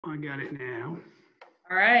I got it now.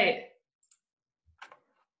 All right.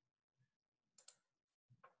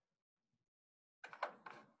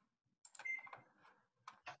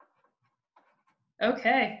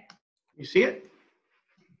 Okay. You see it?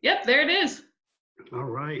 Yep, there it is. All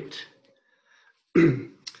right.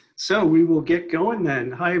 So we will get going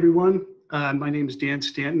then. Hi, everyone. My name is Dan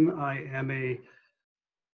Stanton. I am a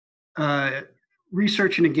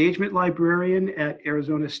research and engagement librarian at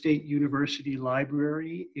Arizona State University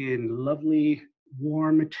Library in lovely,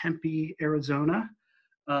 warm Tempe, Arizona.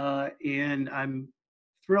 And I'm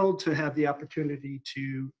thrilled to have the opportunity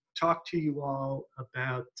to talk to you all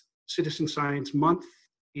about Citizen Science Month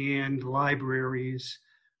and libraries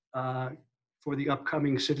for the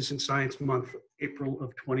upcoming Citizen Science Month, April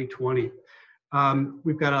of 2020.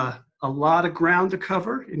 We've got a lot of ground to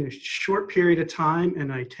cover in a short period of time,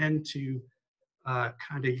 and I tend to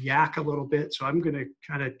kind of yak a little bit, so I'm going to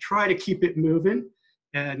kind of try to keep it moving.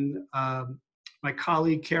 And my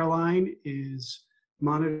colleague Caroline is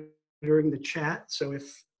monitoring the chat, so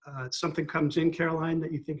if something comes in, Caroline,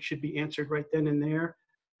 that you think should be answered right then and there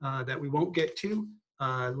that we won't get to,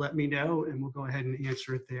 let me know and we'll go ahead and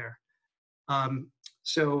answer it there.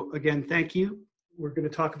 So again, thank you. We're going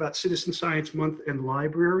to talk about Citizen Science Month and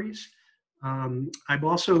libraries. I've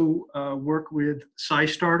also worked with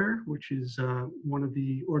SciStarter, which is one of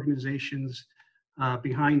the organizations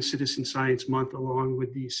behind Citizen Science Month, along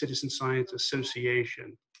with the Citizen Science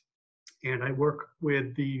Association. And I work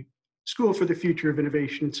with the School for the Future of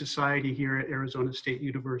Innovation and Society here at Arizona State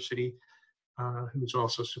University, who's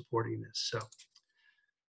also supporting this.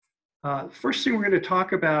 So first thing we're going to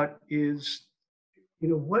talk about is,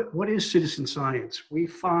 what is citizen science? We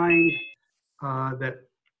find that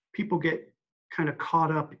people get kind of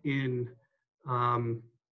caught up in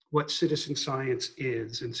what citizen science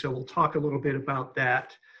is. And so we'll talk a little bit about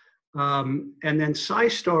that. And then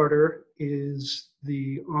SciStarter is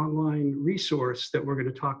the online resource that we're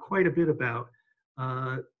going to talk quite a bit about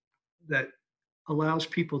that allows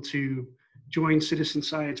people to join citizen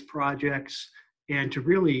science projects and to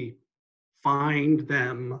really find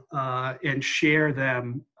them and share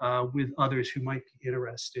them with others who might be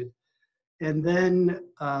interested. And then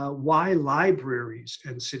why libraries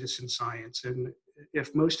and citizen science? And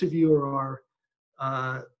if most of you are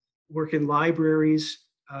work in libraries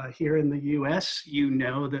here in the US, you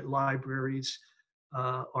know that libraries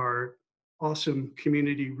are awesome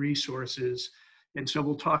community resources. And so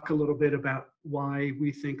we'll talk a little bit about why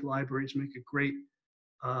we think libraries make a great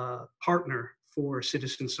partner for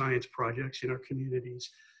citizen science projects in our communities.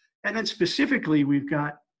 And then specifically, we've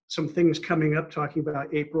got some things coming up talking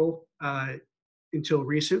about April. Until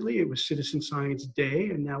recently, it was Citizen Science Day,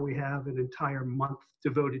 and now we have an entire month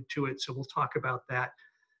devoted to it, so we'll talk about that.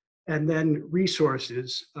 And then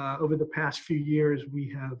resources. Over the past few years, we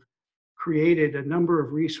have created a number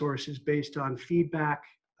of resources based on feedback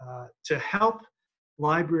to help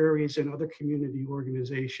libraries and other community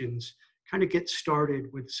organizations kind of get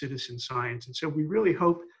started with citizen science. And so we really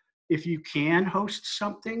hope if you can host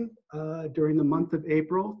something during the month of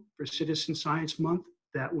April for Citizen Science Month,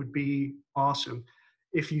 that would be awesome.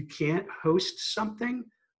 If you can't host something,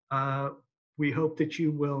 we hope that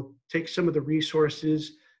you will take some of the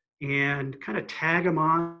resources and kind of tag them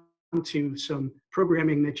on to some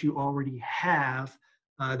programming that you already have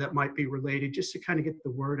that might be related, just to kind of get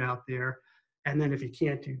the word out there. And then if you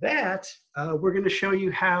can't do that, we're going to show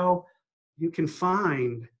you how you can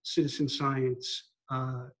find citizen science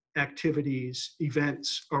activities,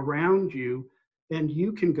 events around you, and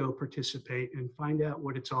you can go participate and find out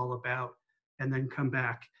what it's all about, and then come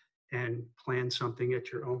back and plan something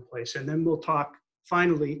at your own place. And then we'll talk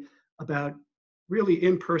finally about really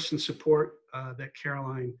in-person support that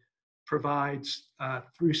Caroline provides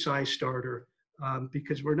through SciStarter,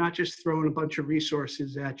 because we're not just throwing a bunch of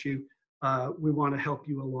resources at you, we want to help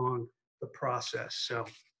you along the process. So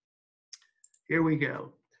here we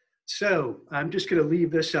go. So I'm just going to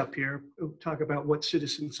leave this up here, talk about what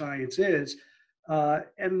citizen science is.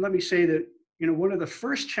 And let me say that, one of the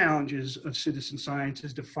first challenges of citizen science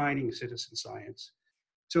is defining citizen science.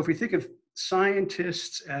 So if we think of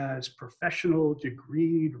scientists as professional,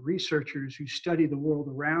 degreed researchers who study the world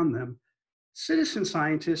around them, citizen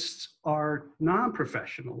scientists are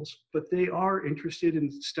non-professionals, but they are interested in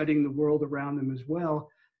studying the world around them as well.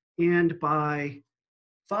 And by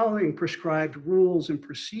following prescribed rules and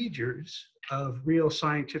procedures of real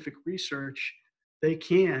scientific research, they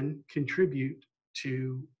can contribute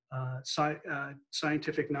to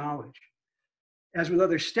scientific knowledge. As with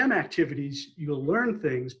other STEM activities, you'll learn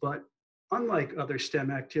things, but unlike other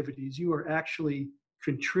STEM activities, you are actually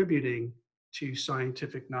contributing to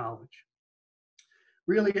scientific knowledge.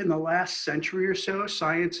 really in the last century or so,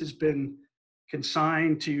 science has been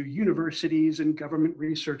consigned to universities and government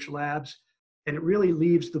research labs, and it really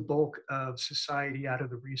leaves the bulk of society out of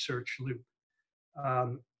the research loop.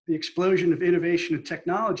 The explosion of innovation and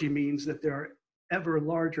technology means that there are ever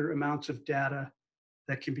larger amounts of data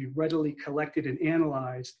that can be readily collected and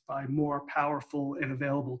analyzed by more powerful and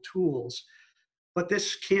available tools. But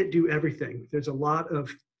this can't do everything. There's a lot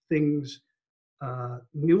of things,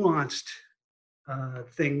 nuanced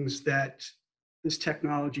things that this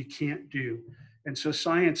technology can't do. And so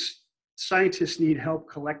scientists need help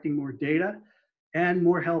collecting more data and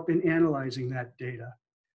more help in analyzing that data.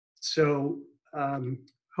 So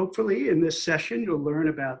hopefully in this session, you'll learn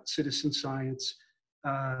about citizen science.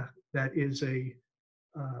 That is a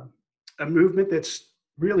movement that's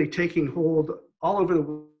really taking hold all over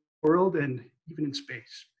the world and even in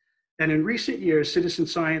space. And in recent years, citizen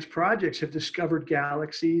science projects have discovered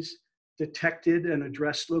galaxies, detected and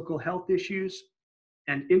addressed local health issues,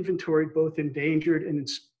 and inventoried both endangered and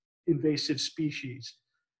invasive species.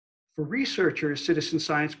 For researchers, citizen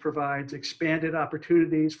science provides expanded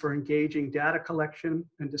opportunities for engaging data collection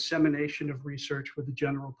and dissemination of research with the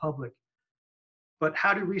general public. But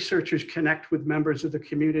how do researchers connect with members of the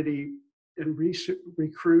community and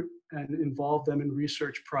recruit and involve them in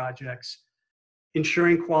research projects,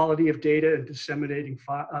 ensuring quality of data and disseminating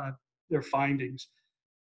their findings?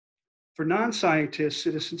 For non-scientists,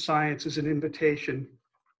 citizen science is an invitation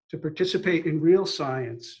to participate in real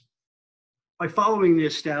science by following the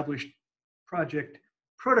established project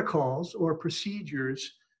protocols or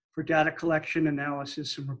procedures for data collection,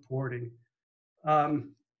 analysis, and reporting.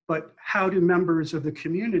 But how do members of the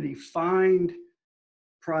community find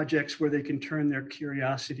projects where they can turn their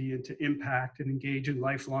curiosity into impact and engage in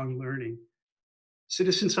lifelong learning?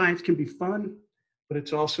 Citizen science can be fun, but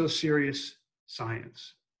it's also serious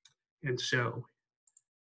science. And so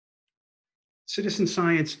citizen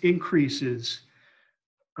science increases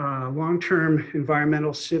long-term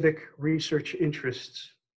environmental civic research interests,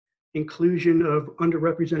 inclusion of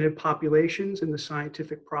underrepresented populations in the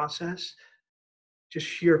scientific process, just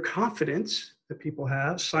sheer confidence that people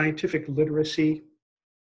have, scientific literacy,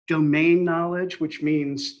 domain knowledge, which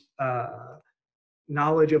means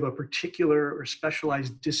knowledge of a particular or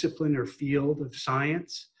specialized discipline or field of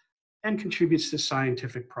science, and contributes to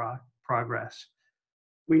scientific progress.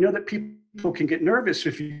 We know that people can get nervous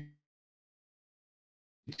if you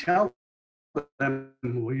tell them,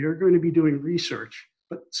 well, you're going to be doing research.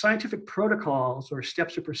 But scientific protocols or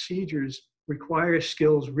steps or procedures require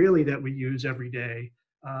skills really that we use every day.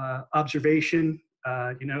 Observation,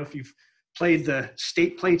 if you've played the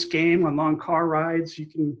state plates game on long car rides,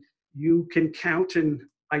 you can count and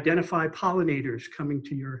identify pollinators coming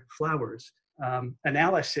to your flowers.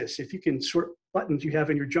 Analysis, if you can sort buttons you have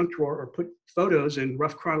in your junk drawer or put photos in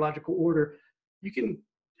rough chronological order, you can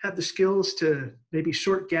have the skills to maybe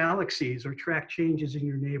sort galaxies or track changes in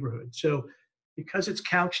your neighborhood. So because it's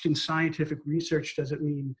couched in scientific research doesn't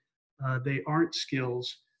mean they aren't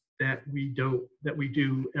skills that we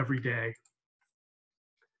do every day.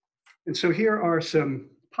 And so here are some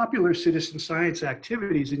popular citizen science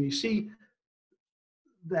activities, and you see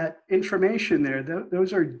that information there.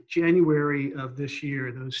 Those are January of this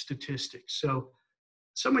year, those statistics. So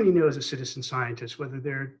someone you know is a citizen scientist, whether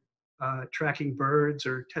they're tracking birds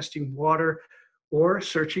or testing water or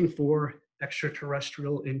searching for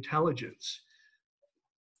extraterrestrial intelligence.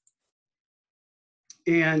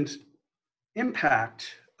 And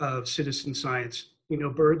impact of citizen science.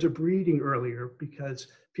 Birds are breeding earlier because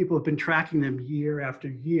people have been tracking them year after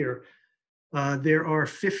year. There are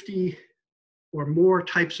 50 or more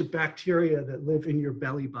types of bacteria that live in your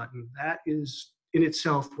belly button. That is in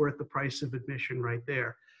itself worth the price of admission right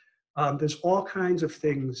there. There's all kinds of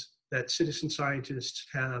things that citizen scientists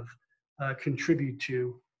have contributed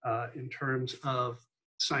to in terms of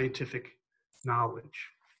scientific knowledge.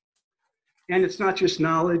 And it's not just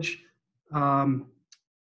knowledge,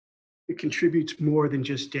 it contributes more than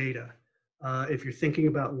just data. If you're thinking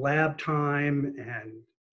about lab time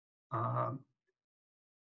and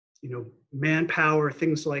manpower,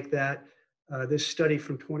 things like that, this study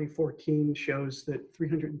from 2014 shows that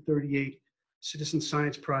 338 citizen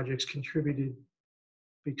science projects contributed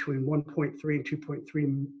between 1.3 and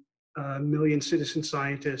 2.3 million citizen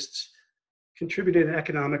scientists, contributed an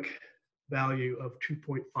economic value of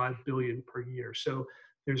 2.5 billion per year. So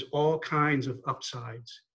there's all kinds of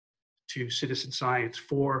upsides to citizen science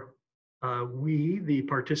for we, the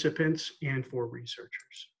participants, and for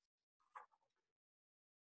researchers.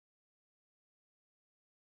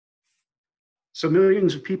 So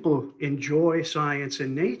millions of people enjoy science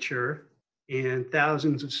and nature, and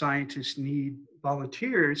thousands of scientists need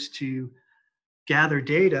volunteers to gather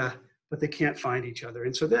data, but they can't find each other.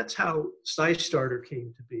 And so that's how SciStarter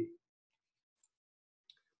came to be.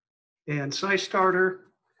 And SciStarter,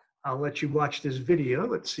 I'll let you watch this video.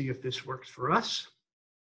 Let's see if this works for us.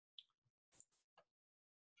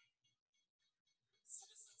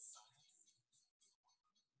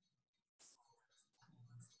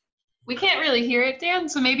 We can't really hear it, Dan,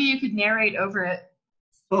 so maybe you could narrate over it.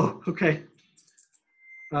 Oh, okay.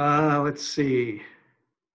 Let's see.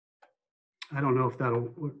 I don't know if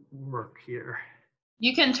that'll work here.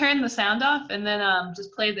 You can turn the sound off and then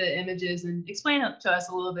just play the images and explain it to us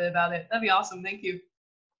a little bit about it. That'd be awesome. Thank you.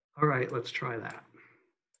 All right, let's try that.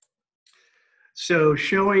 So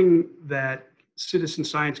showing that citizen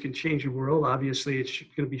science can change the world, obviously it's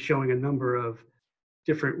going to be showing a number of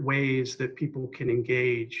different ways that people can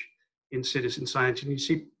engage in citizen science. And you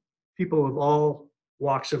see people of all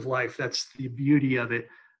walks of life, that's the beauty of it,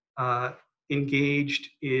 engaged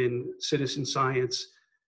in citizen science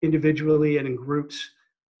individually and in groups,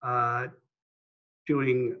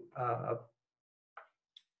 doing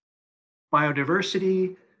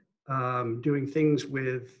biodiversity, doing things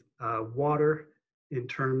with water in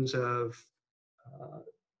terms of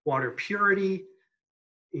water purity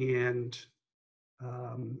and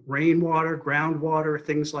rainwater, groundwater,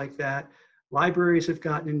 things like that. Libraries have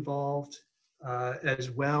gotten involved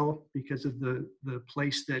as well because of the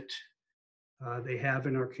place that they have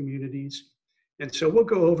in our communities. And so we'll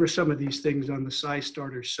go over some of these things on the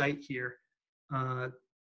SciStarter site here,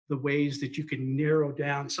 the ways that you can narrow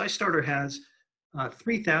down. SciStarter has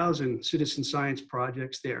 3,000 citizen science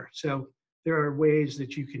projects there. So there are ways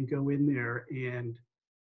that you can go in there and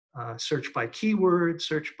search by keyword,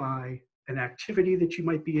 search by an activity that you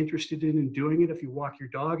might be interested in doing it. If you walk your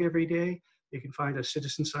dog every day, you can find a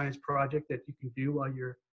citizen science project that you can do while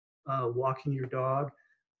you're walking your dog.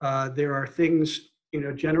 There are things,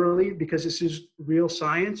 generally, because this is real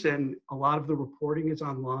science and a lot of the reporting is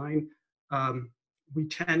online, we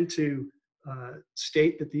tend to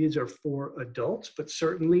state that these are for adults, but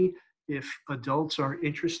certainly if adults are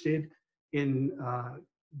interested in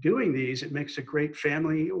doing these, it makes a great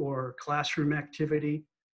family or classroom activity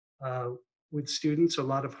with students. A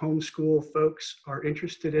lot of homeschool folks are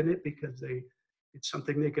interested in it because it's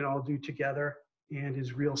something they can all do together and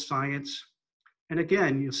is real science. And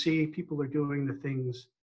again, you'll see people are doing the things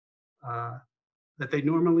that they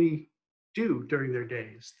normally do during their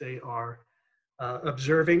days. They are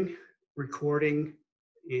observing, recording,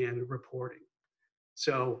 and reporting.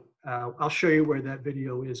 So I'll show you where that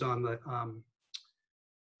video is on the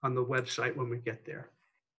website when we get there.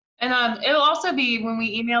 And it'll also be, when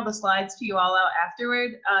we email the slides to you all out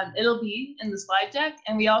afterward, it'll be in the slide deck.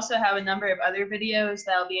 And we also have a number of other videos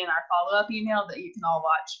that'll be in our follow-up email that you can all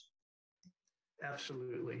watch.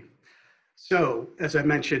 Absolutely. So, as I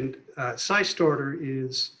mentioned, SciStarter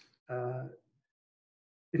is an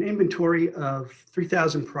inventory of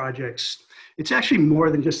 3,000 projects. It's actually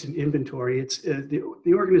more than just an inventory. It's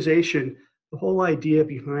the organization, the whole idea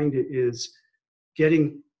behind it is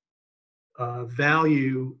getting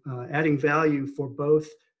value, adding value for both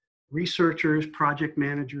researchers, project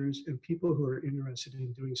managers, and people who are interested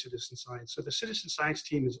in doing citizen science. So the citizen science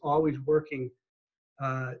team is always working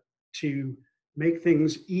to make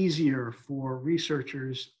things easier for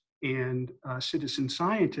researchers and citizen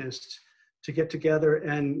scientists to get together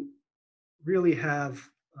and really have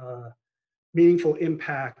meaningful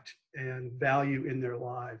impact and value in their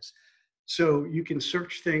lives. So you can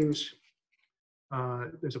search things.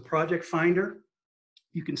 There's a project finder.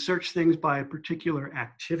 You can search things by a particular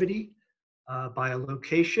activity, by a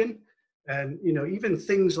location, and even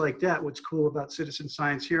things like that. What's cool about citizen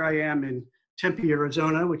science, here I am in Tempe,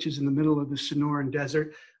 Arizona, which is in the middle of the Sonoran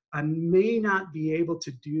Desert. I may not be able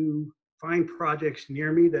to find projects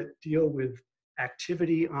near me that deal with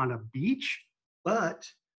activity on a beach, but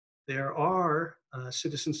there are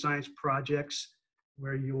citizen science projects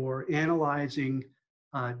where you're analyzing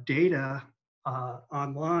data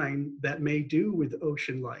online that may do with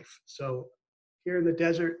ocean life. So here in the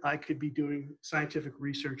desert, I could be doing scientific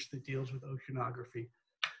research that deals with oceanography.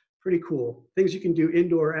 Pretty cool. Things you can do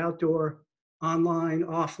indoor, outdoor, online,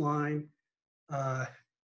 offline.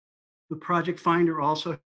 The project finder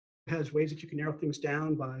also has ways that you can narrow things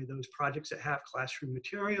down by those projects that have classroom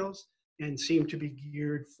materials and seem to be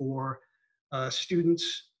geared for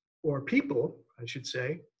students or people, I should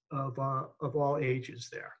say, of all ages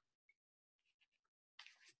there.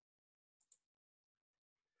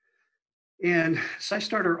 And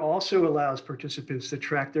SciStarter also allows participants to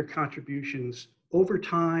track their contributions over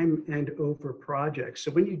time and over projects.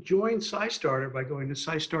 So when you join SciStarter by going to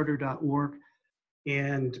scistarter.org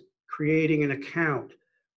and creating an account.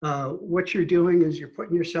 What you're doing is you're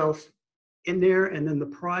putting yourself in there, and then the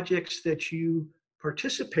projects that you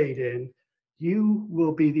participate in, you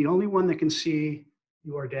will be the only one that can see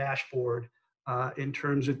your dashboard in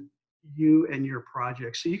terms of you and your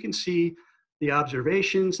project. So you can see the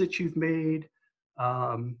observations that you've made,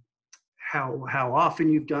 how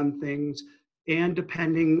often you've done things, and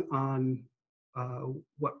depending on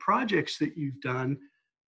what projects that you've done,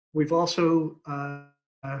 we've also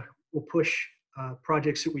will push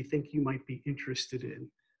projects that we think you might be interested in.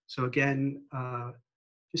 So again,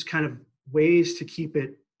 just kind of ways to keep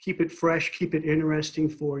it fresh, keep it interesting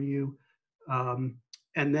for you,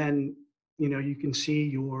 and then you can see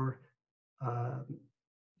your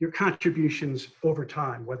contributions over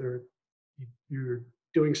time, whether you're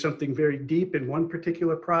doing something very deep in one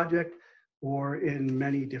particular project or in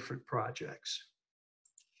many different projects.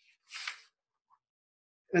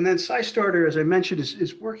 And then SciStarter, as I mentioned,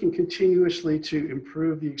 is working continuously to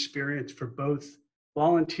improve the experience for both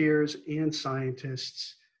volunteers and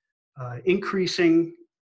scientists, increasing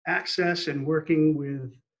access and working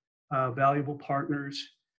with valuable partners.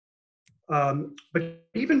 But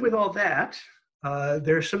even with all that,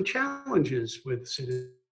 there are some challenges with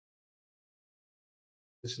citizen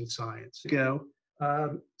science.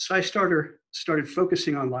 SciStarter started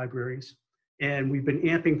focusing on libraries, and we've been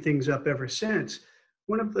amping things up ever since.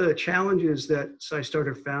 One of the challenges that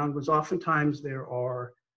SciStarter found was oftentimes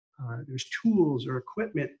there's tools or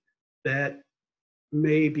equipment that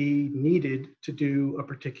may be needed to do a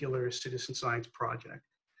particular citizen science project.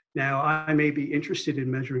 Now, I may be interested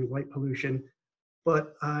in measuring light pollution,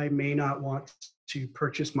 but I may not want to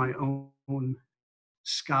purchase my own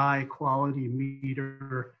sky quality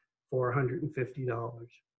meter for $150.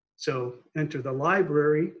 So enter the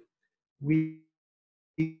library. We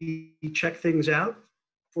check things out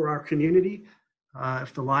for our community.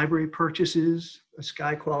 If the library purchases a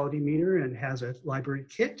sky quality meter and has a library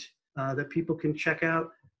kit that people can check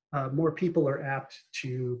out, more people are apt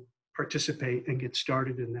to participate and get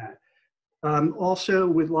started in that. Also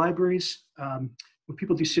with libraries, when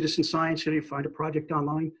people do citizen science and you find a project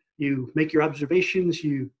online, you make your observations,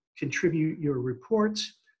 you contribute your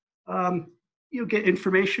reports, you get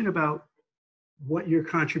information about what your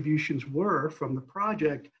contributions were from the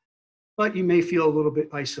project, but you may feel a little bit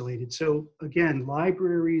isolated. So again,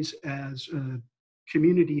 libraries as a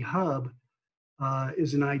community hub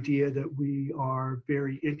is an idea that we are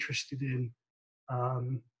very interested in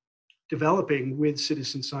developing with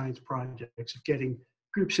citizen science projects, getting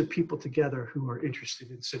groups of people together who are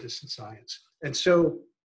interested in citizen science. And so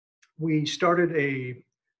we started a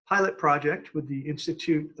pilot project with the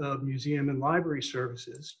Institute of Museum and Library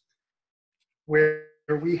Services, where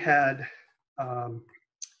we had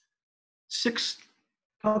 6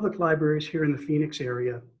 public libraries here in the Phoenix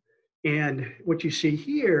area. And what you see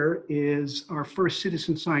here is our first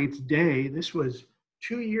Citizen Science Day. This was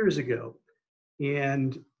 2 years ago.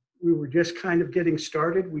 And we were just kind of getting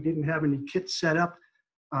started. We didn't have any kits set up,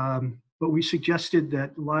 but we suggested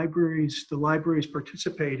that the libraries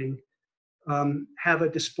participating have a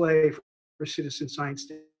display for Citizen Science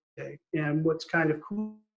Day. And what's kind of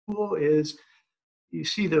cool is you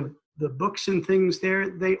see the books and things there,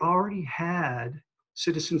 they already had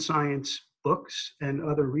citizen science books and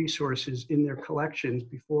other resources in their collections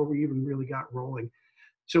before we even really got rolling.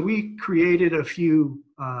 So we created a few,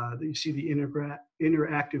 you see the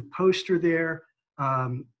interactive poster there.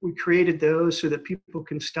 We created those so that people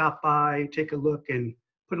can stop by, take a look, and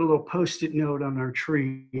put a little Post-it note on our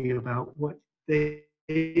tree about what they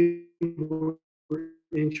were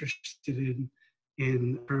interested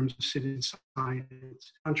in terms of citizen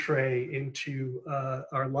science. Entree into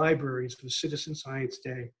our libraries was Citizen Science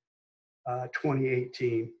Day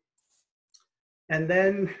 2018. And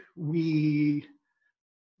then we,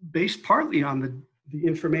 based partly on the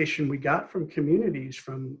information we got from communities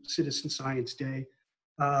from Citizen Science Day,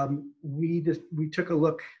 we took a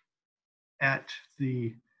look at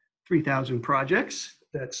the 3,000 projects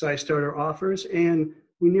that SciStarter offers, and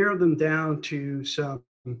we narrowed them down to some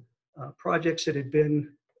projects that had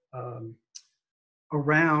been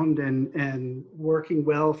around and working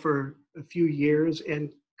well for a few years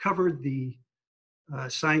and covered the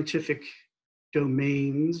scientific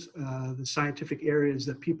domains, the scientific areas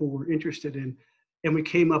that people were interested in. And we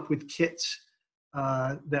came up with kits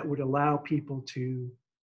that would allow people to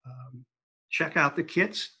check out the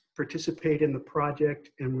kits, participate in the project,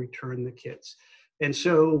 and return the kits. And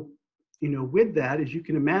so, with that, as you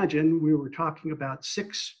can imagine, we were talking about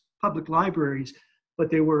 6 public libraries,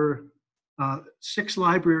 but there were 6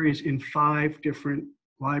 libraries in 5 different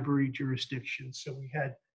library jurisdictions. So we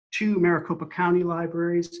had 2 Maricopa County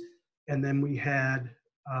libraries, And then we had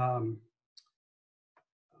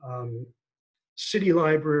city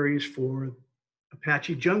libraries for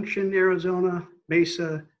Apache Junction, Arizona,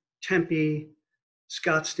 Mesa, Tempe,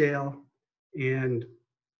 Scottsdale. And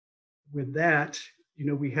with that, you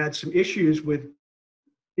know, we had some issues with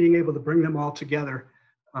being able to bring them all together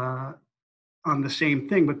on the same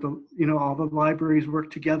thing, but you know, all the libraries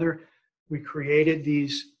worked together. We created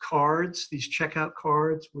these cards, these checkout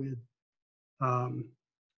cards with the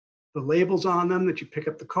labels on them that you pick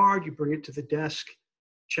up the card, you bring it to the desk,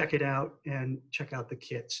 check it out, and check out the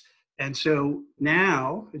kits. And so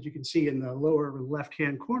now, as you can see in the lower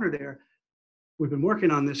left-hand corner there, we've been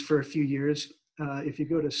working on this for a few years. If you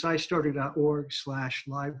go to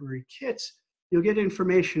SciStarter.org/library kits, you'll get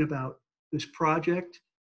information about this project,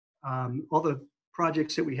 all the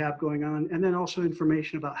projects that we have going on, and then also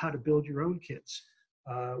information about how to build your own kits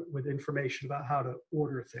with information about how to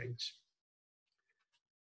order things.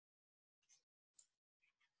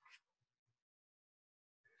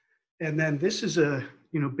 And then this is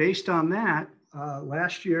based on that,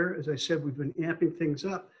 last year, as I said, we've been amping things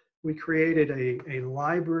up. We created the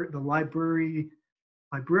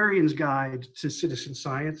Librarian's Guide to Citizen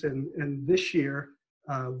Science. And this year,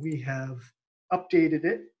 we have updated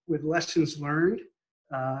it with lessons learned.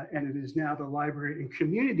 And it is now the Library and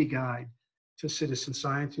Community Guide to Citizen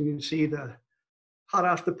Science. And you can see the hot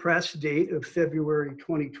off the press date of February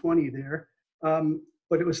 2020 there.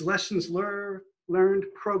 But it was lessons learned,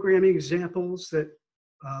 programming examples that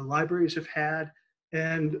libraries have had,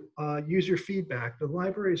 and user feedback. The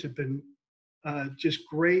libraries have been just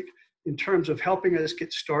great in terms of helping us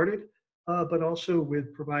get started, but also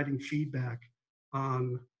with providing feedback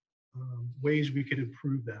on ways we can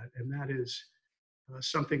improve that. And that is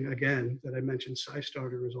something, again, that I mentioned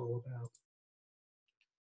SciStarter is all about.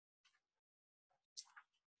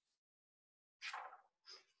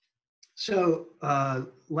 So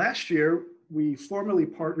last year, we formally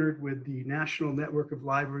partnered with the National Network of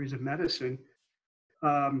Libraries of Medicine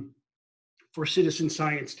for Citizen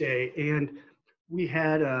Science Day. And we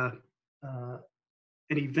had an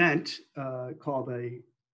event called a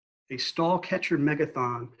stall catcher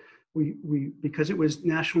megathon. Because it was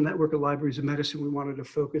National Network of Libraries of Medicine, we wanted to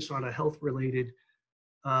focus on a health-related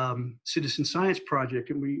citizen science project.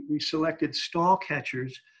 And we selected stall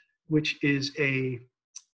catchers, which is a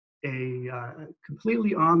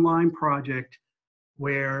completely online project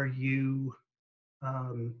where you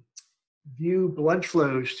view blood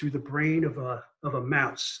flows through the brain of a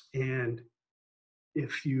mouse. And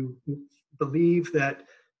if you believe that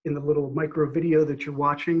in the little micro video that you're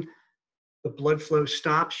watching, the blood flow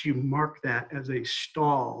stops, you mark that as a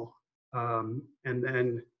stall and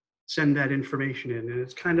then send that information in. And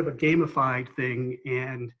it's kind of a gamified thing.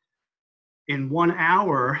 And in 1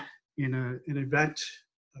 hour, in an event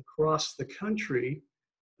across the country,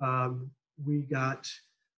 we got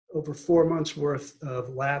over 4 months worth of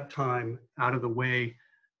lab time out of the way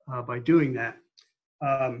by doing that.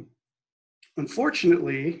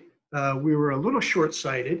 Unfortunately, we were a little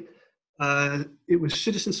short-sighted. It was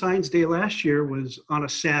Citizen Science Day last year was on a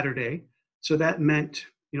Saturday. So that meant,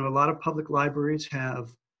 you know, a lot of public libraries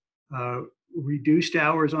have reduced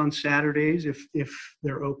hours on Saturdays if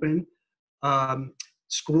they're open.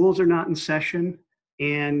 Schools are not in session.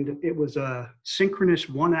 And it was a synchronous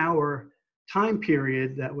 1 hour time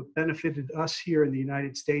period that would benefited us here in the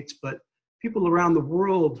United States, but people around the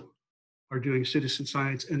world are doing citizen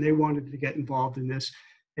science and they wanted to get involved in this.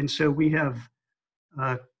 And so we have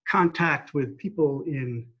contact with people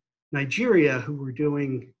in Nigeria who were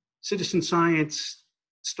doing citizen science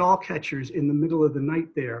stall catchers in the middle of the night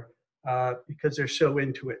there because they're so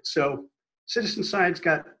into it. So citizen science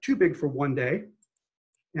got too big for one day.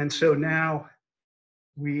 And so now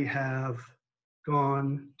we have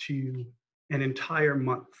gone to an entire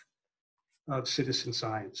month of citizen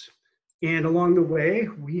science. And along the way,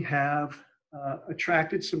 we have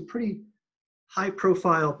attracted some pretty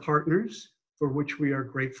high-profile partners for which we are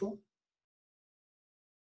grateful.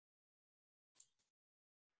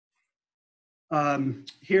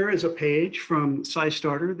 Here is a page from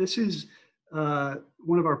SciStarter. This is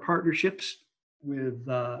one of our partnerships with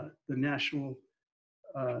the National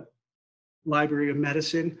Library of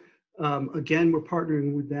Medicine. Again, we're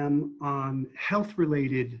partnering with them on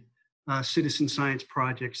health-related citizen science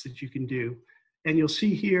projects that you can do. And you'll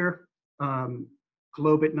see here,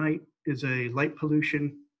 Globe at Night is a light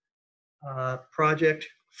pollution project.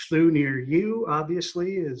 Flu Near You,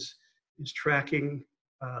 obviously, is tracking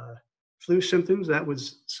flu symptoms. That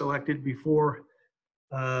was selected before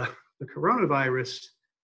the coronavirus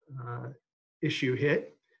issue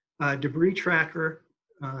hit. Debris Tracker,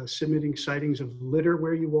 submitting sightings of litter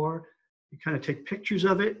where you are. you kind of take pictures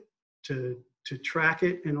of it to track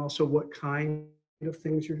it, and also what kind of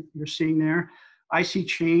things you're seeing there. I see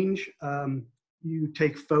change. You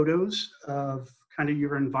take photos of kind of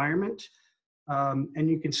your environment, and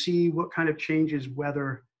you can see what kind of changes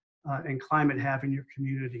weather and climate have in your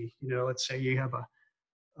community. You know, let's say you have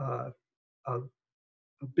a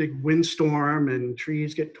big windstorm and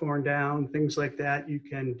trees get torn down, things like that. You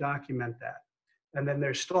can document that. And then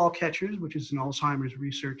there's stall catchers, which is an Alzheimer's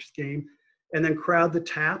research game. And then Crowd the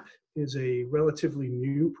Tap is a relatively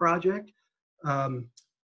new project, kind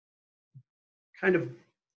of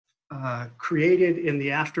created in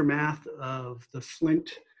the aftermath of the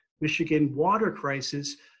Flint, Michigan water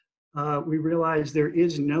crisis. We realized there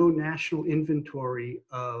is no national inventory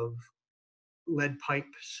of lead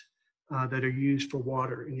pipes that are used for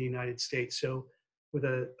water in the United States. So with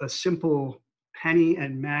a simple penny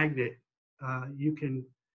and magnet, you can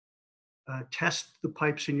test the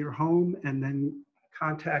pipes in your home and then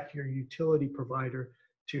contact your utility provider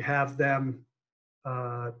to have them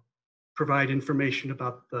provide information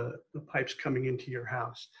about the pipes coming into your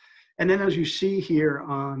house. And then as you see here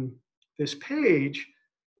on this page,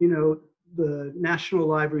 you know, the National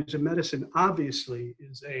Libraries of Medicine obviously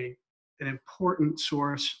is an important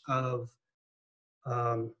source of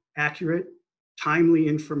accurate, timely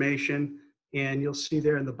information. And you'll see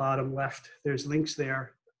there in the bottom left, there's links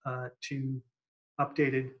there to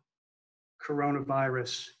updated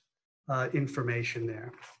coronavirus information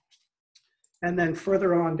there. And then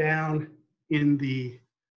further on down in the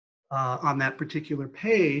on that particular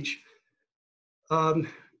page,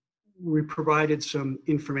 we provided some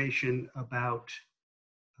information about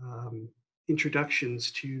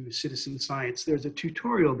introductions to citizen science. There's a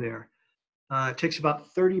tutorial there. It takes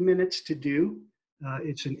about 30 minutes to do.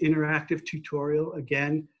 It's an interactive tutorial.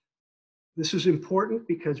 Again, this is important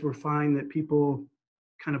because we're finding that people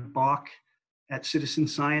kind of balk at citizen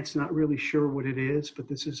science, not really sure what it is, but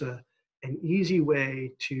this is an easy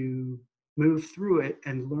way to move through it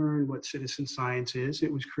and learn what citizen science is.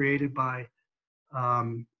 It was created by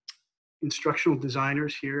instructional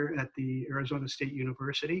designers here at the Arizona State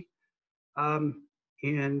University. And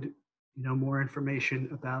you know, more information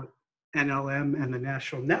about NLM and the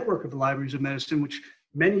National Network of Libraries of Medicine, which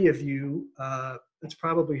many of you, that's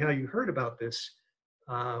probably how you heard about this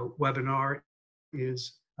webinar,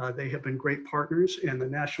 is they have been great partners, and the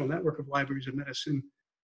National Network of Libraries of Medicine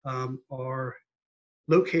are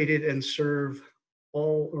located and serve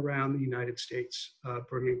all around the United States,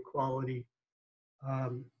 bringing quality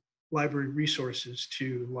library resources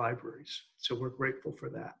to libraries. So we're grateful for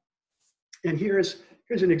that. And here's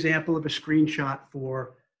an example of a screenshot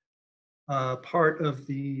for part of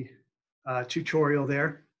the tutorial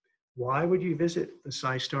there. Why would you visit the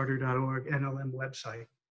SciStarter.org NLM website?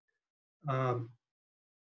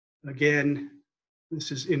 Again,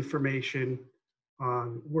 this is information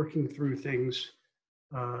on working through things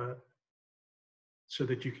so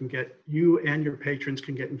that you and your patrons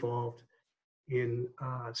can get involved in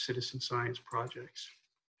citizen science projects.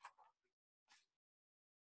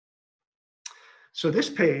 So this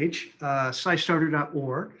page,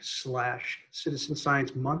 SciStarter.org/Citizen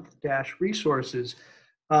Science Month-resources,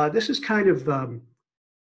 this is kind of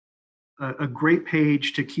a great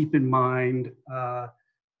page to keep in mind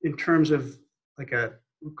in terms of we're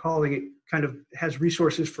calling it, kind of has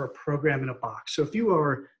resources for a program in a box. So if you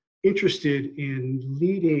are interested in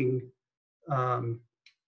leading an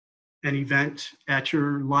event at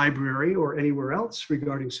your library or anywhere else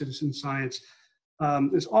regarding citizen science,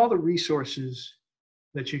 there's all the resources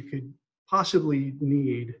that you could possibly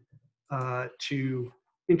need to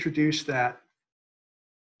introduce that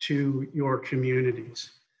to your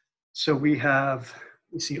communities. So we have,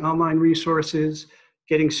 you see online resources,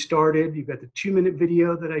 getting started. You've got the 2-minute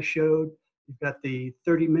video that I showed. You've got the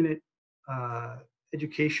 30-minute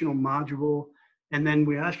educational module. And then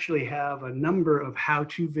we actually have a number of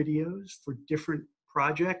how-to videos for different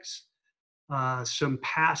projects. Some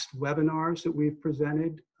past webinars that we've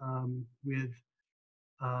presented with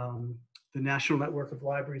the National Network of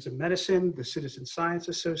Libraries of Medicine, the Citizen Science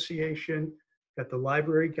Association, got the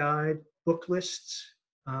library guide, book lists,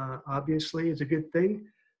 obviously is a good thing.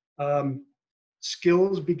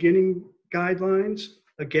 Skills beginning guidelines.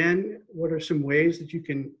 Again, what are some ways that you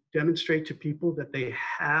can demonstrate to people that they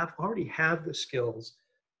already have the skills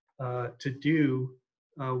to do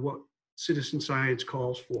what citizen science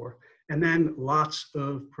calls for? And then lots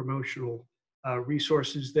of promotional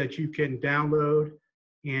resources that you can download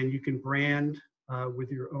and you can brand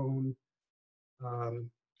with your own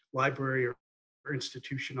library or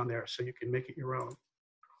institution on there, so you can make it your own.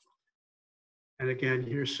 And again,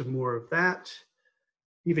 here's some more of that.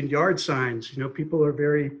 even yard signs. People are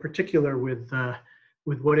very particular with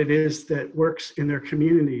what it is that works in their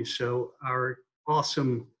communities. So our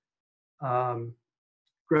awesome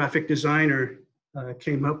graphic designer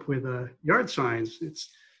came up with yard signs.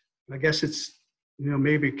 I guess it's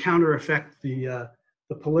maybe counter effect the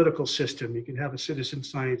political system. You can have a citizen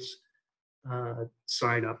science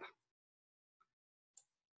sign up.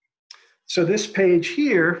 So this page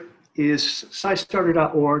here is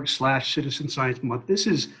SciStarter.org/Citizen Science Month. This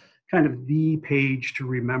is kind of the page to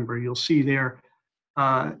remember. You'll see there,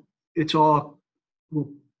 it's all will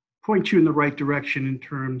point you in the right direction in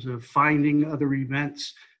terms of finding other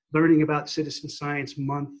events, learning about Citizen Science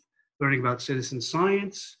Month, learning about citizen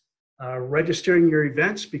science, registering your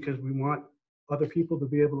events because we want other people to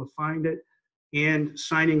be able to find it, and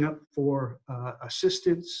signing up for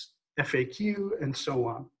assistance, FAQ, and so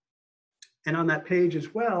on. And on that page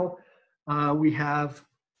as well, we have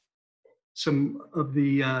some of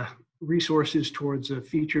the resources towards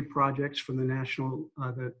featured projects from the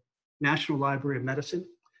National Library of Medicine.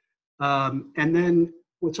 And then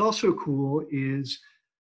what's also cool is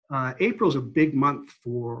April's a big month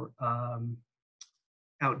for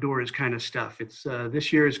outdoors kind of stuff. It's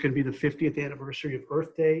this year is going to be the 50th anniversary of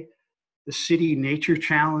Earth Day. The City Nature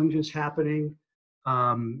Challenge is happening.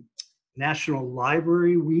 National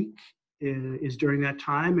Library Week is during that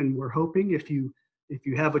time, and we're hoping if you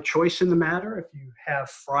have a choice in the matter, if you have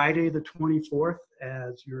Friday the 24th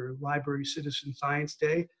as your library citizen science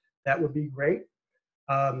day, that would be great.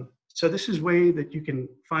 So this is a way that you can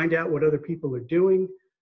find out what other people are doing.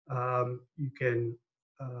 You can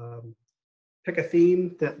pick a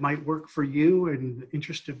theme that might work for you and the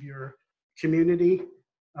interest of your community,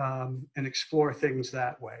 and explore things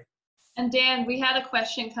that way. And Dan, we had a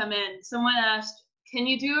question come in. Someone asked, can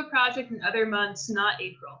you do a project in other months, not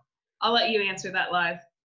April? I'll let you answer that live.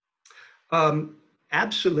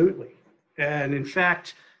 Absolutely. And in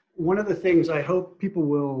fact, one of the things I hope people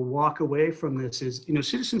will walk away from this is,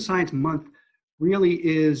 Citizen Science Month really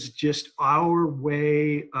is just our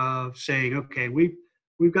way of saying, okay, we've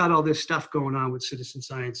got all this stuff going on with citizen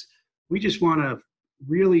science. We just want to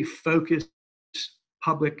really focus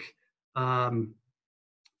public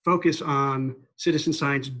focus on citizen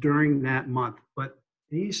science during that month. But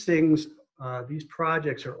these things, these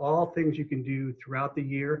projects are all things you can do throughout the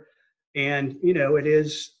year. And,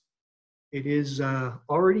 it is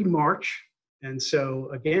already March. And so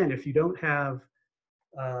again, if you don't have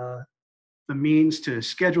the means to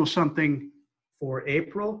schedule something for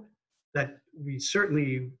April, that we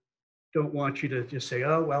certainly don't want you to just say,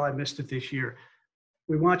 oh, well, I missed it this year.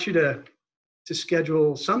 We want you to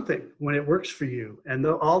schedule something when it works for you. And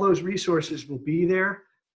all those resources will be there.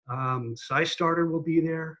 SciStarter will be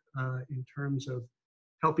there in terms of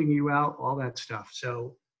helping you out, all that stuff.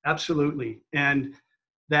 So absolutely. And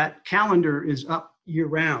that calendar is up year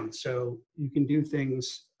round. So you can do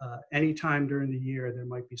things anytime during the year. There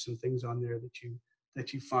might be some things on there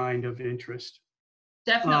that you find of interest.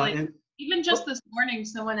 Definitely. Even just this morning,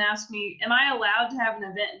 someone asked me, am I allowed to have an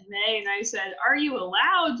event in May? And I said, are you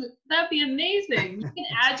allowed? That'd be amazing. You can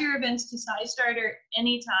add your events to SciStarter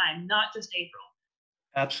anytime, not just April.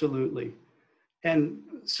 Absolutely. And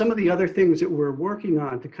some of the other things that we're working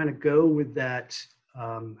on to kind of go with that,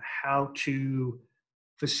 how to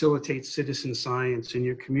facilitate citizen science in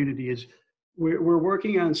your community is we're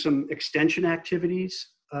working on some extension activities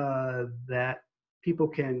that people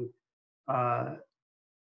can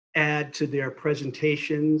add to their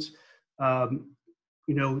presentations.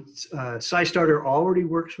 SciStarter already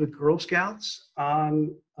works with Girl Scouts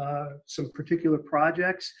on some particular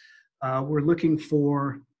projects. We're looking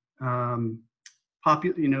for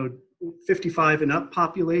 55 and up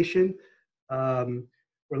population.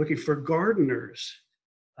 We're looking for gardeners,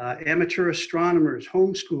 amateur astronomers,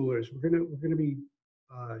 homeschoolers. We're gonna be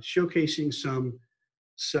showcasing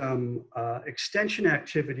some extension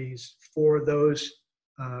activities for those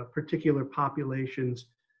particular populations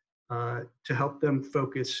to help them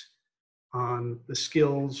focus on the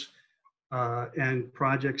skills and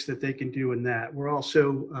projects that they can do in that. We're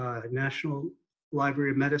also, National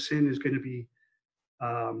Library of Medicine is going to be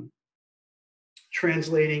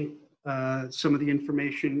translating some of the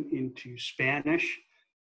information into Spanish.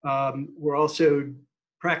 We're also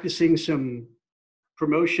practicing some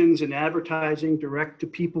promotions and advertising direct to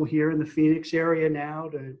people here in the Phoenix area now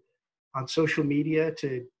on social media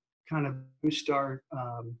to kind of boost our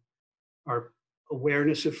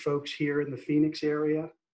awareness of folks here in the Phoenix area.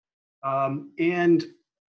 And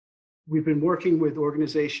we've been working with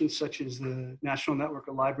organizations such as the National Network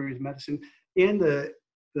of Libraries of Medicine and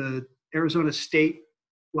the Arizona State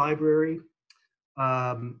Library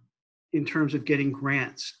in terms of getting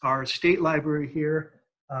grants. Our state library here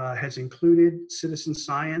has included citizen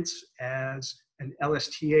science as an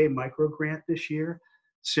LSTA micro grant this year.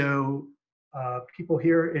 So people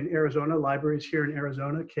here in Arizona, libraries here in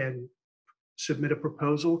Arizona can submit a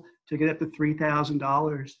proposal to get up to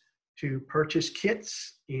 $3,000 to purchase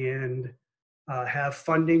kits and have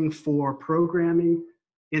funding for programming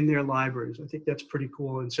in their libraries. I think that's pretty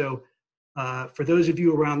cool. And so for those of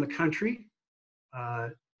you around the country,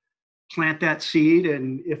 plant that seed,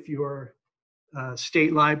 and if your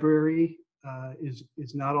state library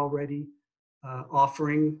is not already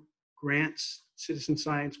offering grants, citizen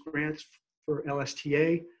science grants for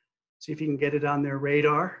LSTA, see if you can get it on their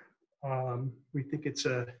radar. We think it's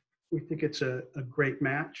a great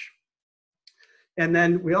match. And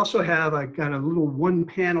then we also have, I got a little one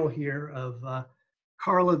panel here of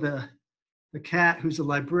Carla the cat, who's a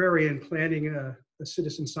librarian planning a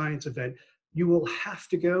citizen science event. You will have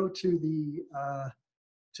to go to the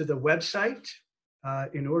website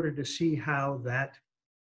in order to see how that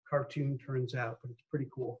cartoon turns out, but it's pretty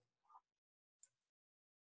cool.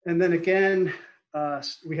 And then again,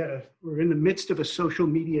 we're in the midst of a social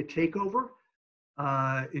media takeover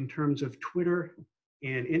in terms of Twitter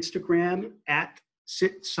and Instagram at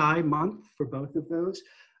SciStarter month for both of those.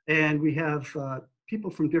 And we have people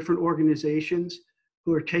from different organizations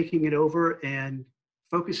who are taking it over and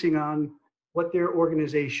focusing on what their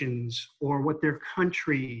organizations or what their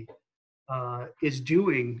country is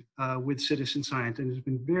doing with citizen science. And it's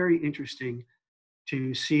been very interesting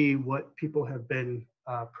to see what people have been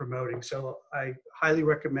promoting. So I highly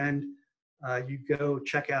recommend you go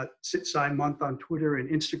check out SciStarter month on Twitter and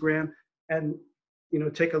Instagram, and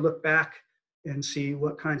take a look back and see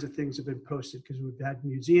what kinds of things have been posted, because we've had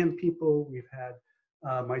museum people, we've had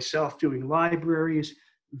myself doing libraries,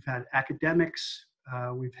 we've had academics,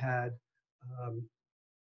 we've had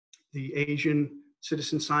the Asian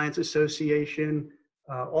Citizen Science Association,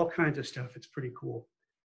 all kinds of stuff. It's pretty cool.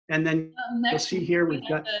 And then you'll see here we've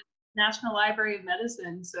got the National Library of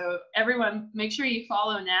Medicine. So everyone, make sure you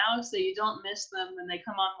follow now so you don't miss them when they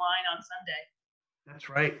come online on Sunday. That's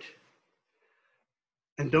right.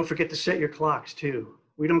 And don't forget to set your clocks too.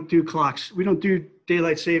 We don't do clocks. We don't do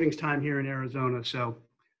daylight savings time here in Arizona. So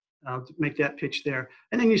I'll make that pitch there.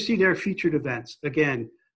 And then you see there featured events.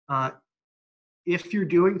 Again, if you're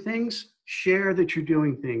doing things, share that you're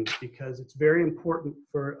doing things, because it's very important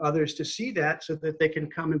for others to see that so that they can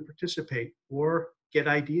come and participate or get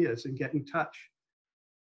ideas and get in touch.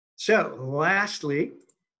 So lastly,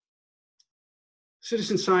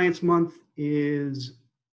 Citizen Science Month is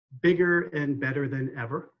bigger and better than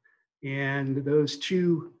ever. And those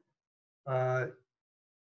two URLs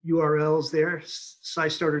there,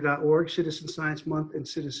 SciStarter.org, Citizen Science Month, and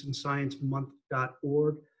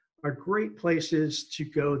CitizenScienceMonth.org, are great places to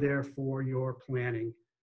go there for your planning.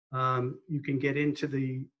 You can get into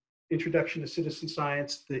the Introduction to Citizen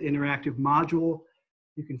Science, the interactive module.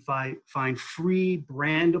 You can find free,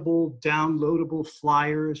 brandable, downloadable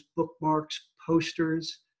flyers, bookmarks,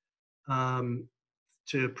 posters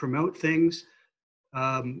to promote things.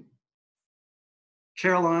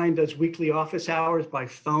 Caroline does weekly office hours by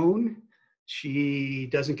phone. She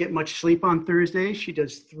doesn't get much sleep on Thursdays. She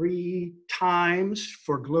does 3 times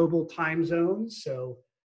for global time zones. So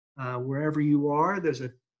wherever you are, there's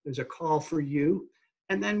a call for you.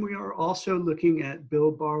 And then we are also looking at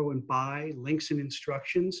build, borrow, and buy links and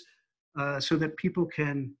instructions so that people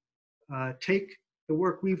can take the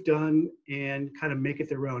work we've done and kind of make it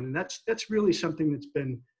their own. And that's really something that's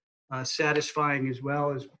been satisfying, as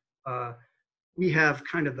well as we have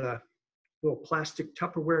kind of the little plastic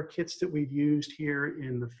Tupperware kits that we've used here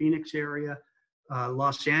in the Phoenix area.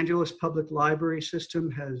 Los Angeles Public Library System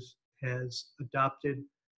has adopted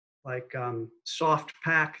like soft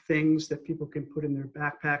pack things that people can put in their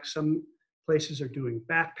backpacks. Some places are doing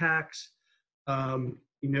backpacks. However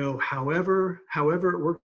it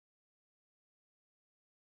works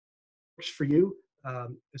for you,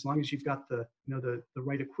 as long as you've got the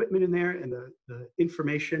right equipment in there and the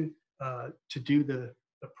information to do the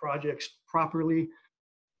projects properly,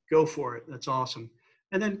 go for it. That's awesome.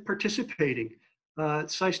 And then participating.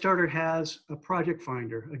 SciStarter has a project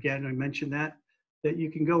finder. Again, I mentioned that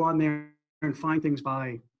you can go on there and find things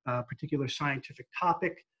by particular scientific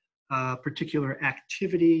topic, particular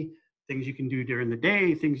activity, things you can do during the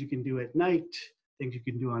day, things you can do at night, things you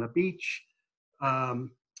can do on a beach,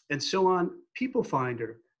 and so on. People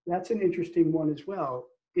Finder, that's an interesting one as well.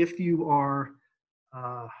 If you are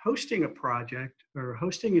hosting a project or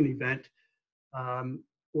hosting an event,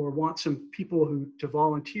 or want some people to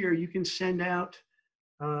volunteer, you can send out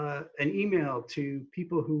an email to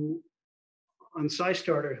people who on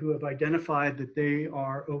SciStarter who have identified that they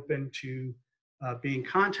are open to being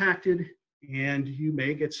contacted, and you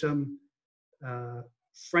may get some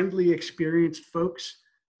friendly, experienced folks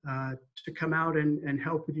to come out and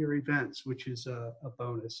help with your events, which is a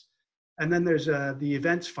bonus. And then there's the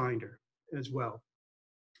events finder as well.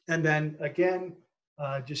 And then again,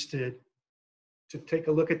 just to take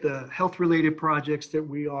a look at the health-related projects that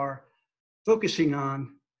we are focusing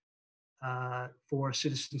on for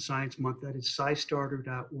Citizen Science Month, that is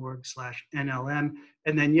scistarter.org/NLM.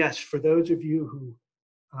 And then yes, for those of you who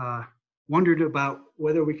wondered about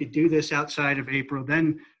whether we could do this outside of April,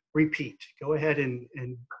 then repeat. Go ahead and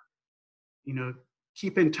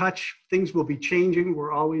keep in touch. Things will be changing.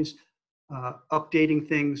 We're always updating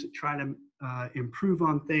things, trying to improve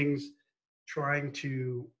on things, trying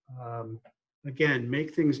to, again,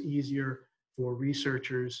 make things easier for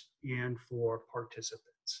researchers and for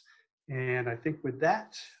participants. And I think with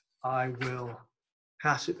that, I will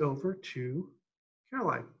pass it over to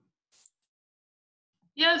Caroline.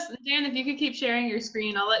 Yes, Dan, if you could keep sharing your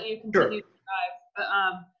screen, I'll let you continue to drive. But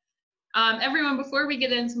everyone, before we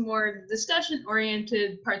get into more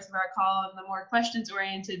discussion-oriented parts of our call and the more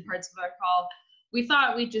questions-oriented parts of our call, we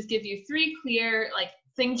thought we'd just give you 3 clear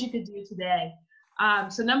things you could do today.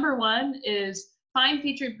 So number 1 is find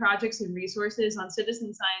featured projects and resources on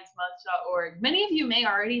citizensciencemonth.org. Many of you may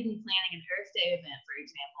already be planning an Earth Day event, for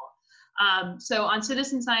example. So on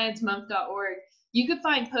citizensciencemonth.org, you could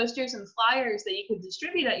find posters and flyers that you could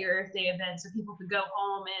distribute at your Earth Day event so people could go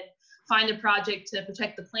home and find a project to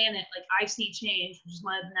protect the planet, like I See Change, which is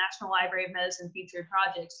one of the National Library of Medicine featured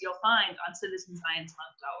projects you'll find on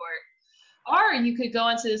citizensciencemonth.org. Or you could go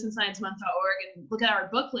on citizensciencemonth.org and look at our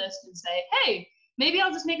book list and say, hey, maybe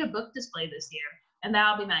I'll just make a book display this year, and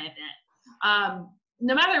that'll be my event.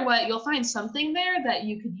 No matter what, you'll find something there that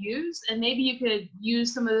you could use, and maybe you could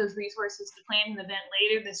use some of those resources to plan an event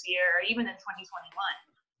later this year or even in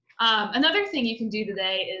 2021. Another thing you can do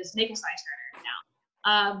today is make a SciStarter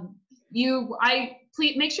account.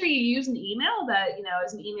 Please make sure you use an email that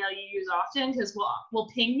is an email you use often, because we'll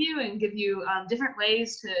ping you and give you different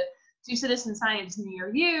ways to do citizen science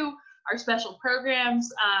near you, our special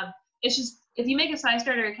programs. It's just, if you make a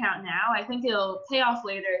SciStarter account now, I think it'll pay off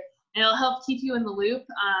later, and it'll help keep you in the loop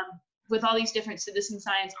with all these different citizen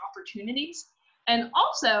science opportunities. And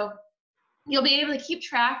also, you'll be able to keep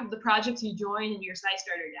track of the projects you join in your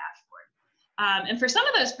SciStarter dashboard. And for some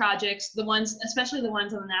of those projects, especially the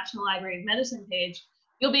ones on the National Library of Medicine page,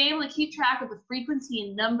 you'll be able to keep track of the frequency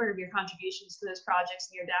and number of your contributions to those projects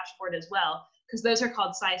in your dashboard as well, because those are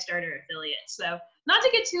called SciStarter affiliates. So not to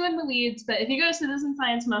get too in the weeds, but if you go to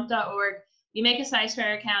citizensciencemonth.org, you make a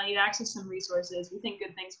SciStarter account, you access some resources, we think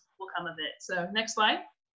good things will come of it. So next slide.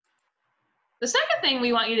 The second thing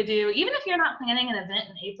we want you to do, even if you're not planning an event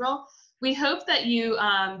in April, we hope that you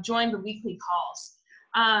join the weekly calls.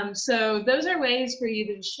 So those are ways for you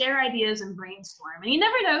to share ideas and brainstorm. And you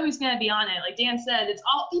never know who's going to be on it. Like Dan said, it's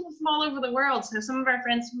all people from all over the world. So some of our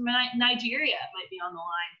friends from Nigeria might be on the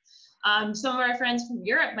line. Some of our friends from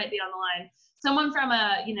Europe might be on the line. Someone from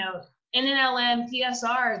NNLM,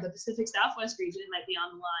 PSR, the Pacific Southwest region, might be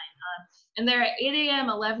on the line. And they're at 8 a.m.,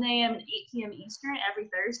 11 a.m., and 8 p.m. Eastern every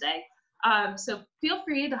Thursday. So feel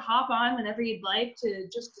free to hop on whenever you'd like to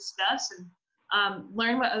just discuss and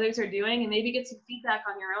learn what others are doing, and maybe get some feedback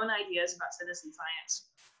on your own ideas about citizen science.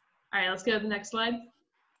 All right, let's go to the next slide.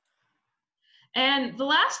 And the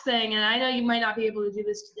last thing, and I know you might not be able to do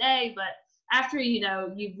this today, but after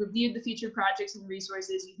you've reviewed the featured projects and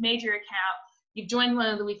resources, you've made your account, you've joined one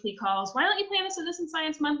of the weekly calls, why don't you plan a Citizen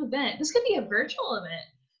Science Month event? This could be a virtual event.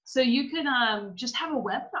 So you could just have a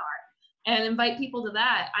webinar and invite people to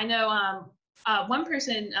that. I know one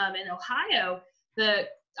person in Ohio, the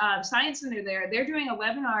Science Center there, they're doing a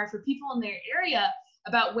webinar for people in their area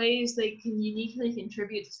about ways they can uniquely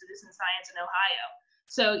contribute to citizen science in Ohio.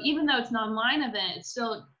 So even though it's an online event, it's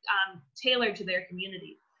still tailored to their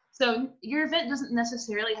community. So your event doesn't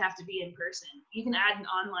necessarily have to be in person. You can add an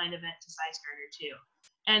online event to SciStarter too.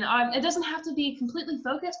 And it doesn't have to be completely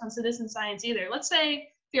focused on citizen science either. Let's say,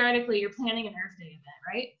 theoretically, you're planning an Earth Day event,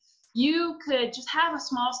 right? You could just have a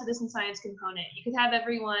small citizen science component. You could have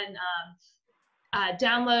everyone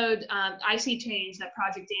download I See Change, that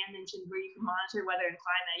project Dan mentioned, where you can monitor weather and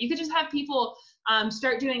climate. You could just have people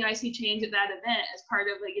start doing I See Change at that event as part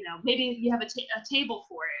of, maybe you have a table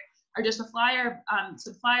for it, or just a flyer,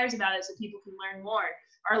 some flyers about it so people can learn more,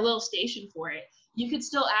 or a little station for it. You could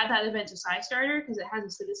still add that event to SciStarter because it has a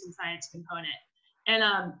citizen science component.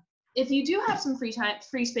 And if you do have some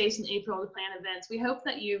free space in April to plan events, we hope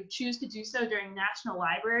that you choose to do so during National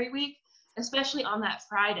Library Week, especially on that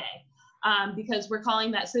Friday. because we're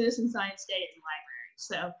calling that Citizen Science Day in libraries.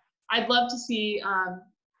 So I'd love to see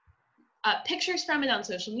pictures from it on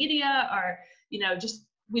social media, or just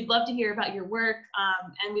we'd love to hear about your work,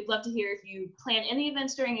 and we'd love to hear if you plan any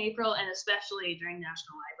events during April, and especially during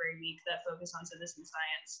National Library Week that focus on citizen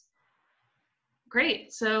science.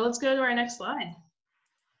 Great, so let's go to our next slide.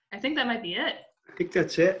 I think that might be it. I think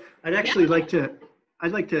that's it. I'd actually like to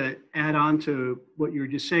add on to what you were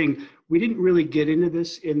just saying. We didn't really get into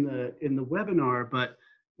this in the webinar, but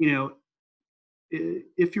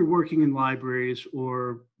if you're working in libraries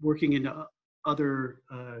or working in other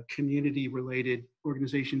community-related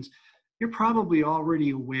organizations, you're probably already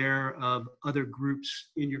aware of other groups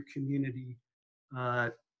in your community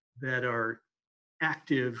that are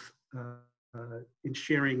active in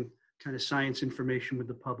sharing kind of science information with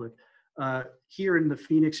the public. Here in the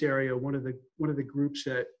Phoenix area, one of the groups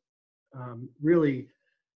that really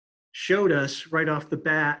showed us right off the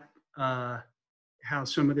bat how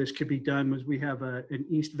some of this could be done was we have an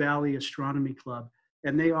East Valley Astronomy Club,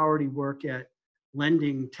 and they already work at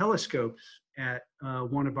lending telescopes at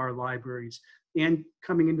one of our libraries and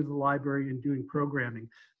coming into the library and doing programming.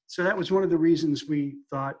 So that was one of the reasons we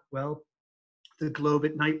thought, well, the Globe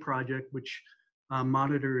at Night project, which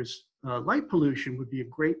monitors light pollution, would be a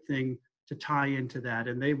great thing to tie into that.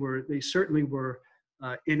 And they certainly were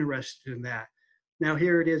interested in that. Now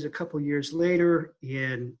here it is a couple years later,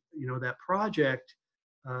 and that project,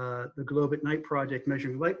 the Globe at Night project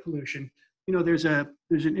measuring light pollution, there's an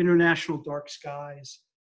International Dark Skies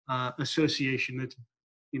Association that's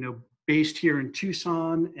based here in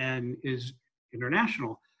Tucson and is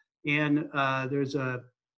international. And there's a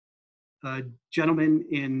gentleman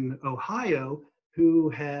in Ohio who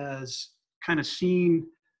has kind of seen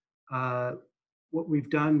what we've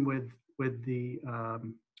done with the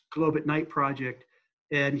Globe at Night project,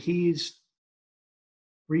 and he's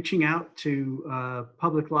reaching out to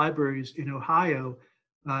public libraries in Ohio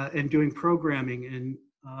and doing programming and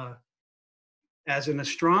as an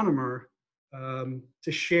astronomer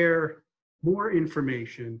to share more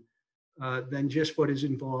information than just what is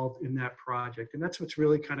involved in that project. And that's what's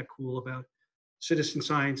really kind of cool about citizen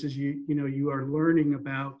science is you are learning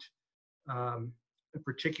about a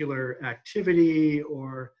particular activity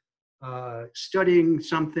or studying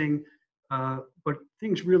something, but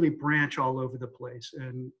things really branch all over the place.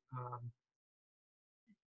 And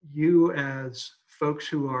you as folks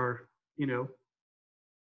who are,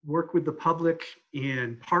 work with the public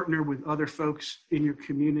and partner with other folks in your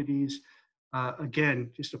communities, again,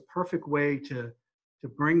 just a perfect way to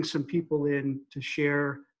bring some people in to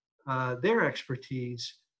share their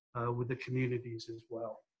expertise with the communities as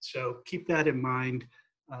well. So keep that in mind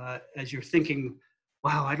as you're thinking,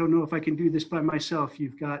 wow, I don't know if I can do this by myself.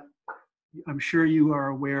 I'm sure you are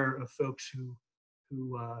aware of folks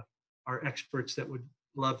who are experts that would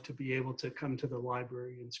love to be able to come to the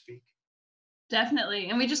library and speak. Definitely.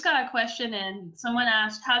 And we just got a question in. Someone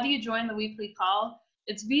asked, how do you join the weekly call?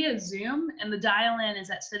 It's via Zoom, and the dial-in is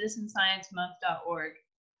at citizensciencemonth.org.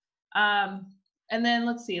 And then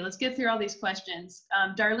let's get through all these questions.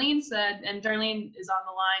 Darlene said, and Darlene is on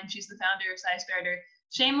the line, she's the founder of SciStarter,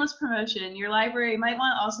 shameless promotion, your library might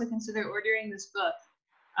want to also consider ordering this book,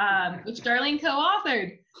 which Darlene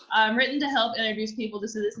co-authored, written to help introduce people to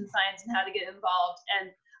citizen science and how to get involved.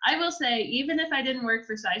 And I will say, even if I didn't work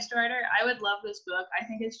for SciStarter, I would love this book. I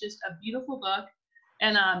think it's just a beautiful book.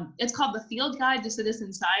 And it's called The Field Guide to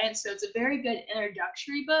Citizen Science. So it's a very good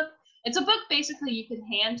introductory book. It's a book basically you could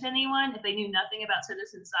hand to anyone if they knew nothing about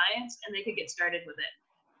citizen science, and they could get started with it.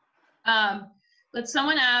 But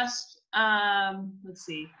someone asked, what's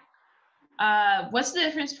the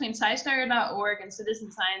difference between SciStarter.org and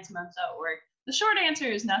citizensciencemonth.org? The short answer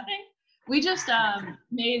is nothing. We just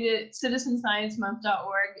made it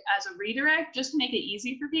citizensciencemonth.org as a redirect just to make it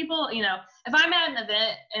easy for people. If I'm at an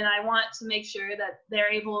event and I want to make sure that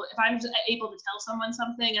if I'm able to tell someone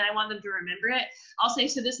something and I want them to remember it, I'll say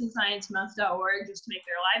citizensciencemonth.org just to make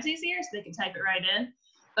their lives easier so they can type it right in.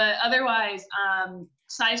 But otherwise,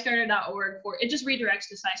 SciStarter.org, it just redirects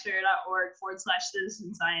to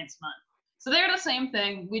SciStarter.org/Citizen Science Month. So they're the same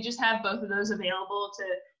thing. We just have both of those available to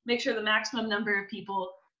make sure the maximum number of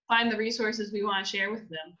people find the resources we want to share with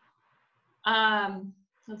them.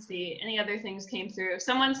 Let's see, any other things came through.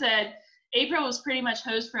 Someone said, April was pretty much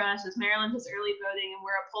host for us as Maryland has early voting and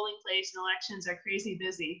we're a polling place and elections are crazy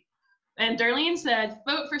busy. And Darlene said,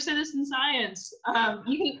 vote for citizen science.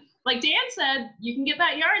 You can, like Dan said, you can get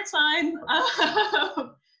that yard sign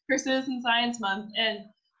for Citizen Science Month.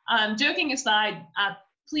 And joking aside,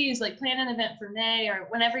 please plan an event for May or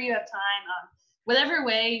whenever you have time. whatever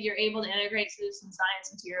way you're able to integrate citizen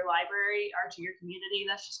science into your library or to your community,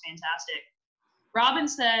 that's just fantastic. Robin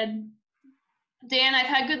said, Dan, I've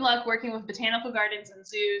had good luck working with botanical gardens and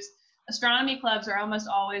zoos. Astronomy clubs are almost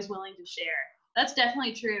always willing to share. That's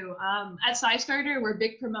definitely true. At SciStarter, we're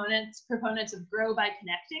big proponents of grow by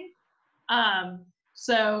connecting.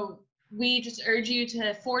 So we just urge you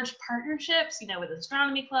to forge partnerships, with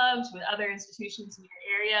astronomy clubs, with other institutions in your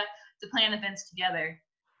area to plan events together.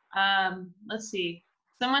 Let's see.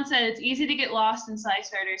 Someone said it's easy to get lost in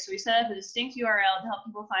SciStarter, so we set up a distinct URL to help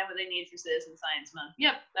people find what they need for Citizen Science Month.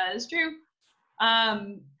 Yep, that is true.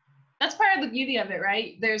 That's part of the beauty of it,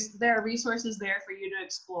 right? There are resources there for you to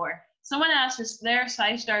explore. Someone asked, is there a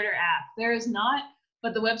SciStarter app? There is not,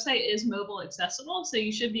 but the website is mobile accessible, so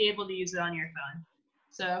you should be able to use it on your phone.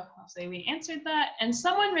 So I'll say we answered that. And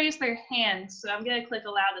someone raised their hand, so I'm gonna click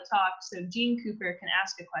allow to talk so Jean Cooper can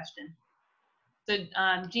ask a question. So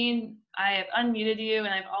Jean, I have unmuted you,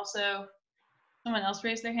 and I've also, someone else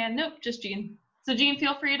raised their hand? Nope, just Jean. So Jean,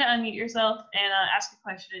 feel free to unmute yourself and ask a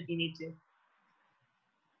question if you need to.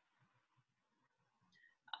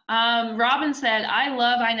 Robin said, I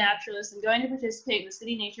love iNaturalist and going to participate in the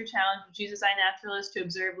City Nature Challenge, which uses iNaturalist to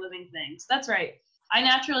observe living things. That's right.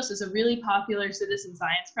 iNaturalist is a really popular citizen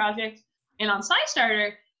science project. And on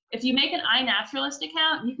SciStarter, if you make an iNaturalist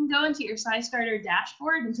account, you can go into your SciStarter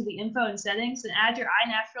dashboard, into the info and settings, and add your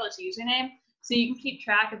iNaturalist username so you can keep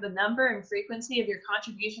track of the number and frequency of your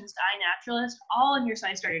contributions to iNaturalist all in your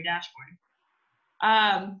SciStarter dashboard.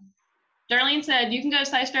 Darlene said, you can go to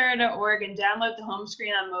SciStarter.org and download the home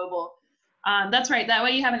screen on mobile. That's right, that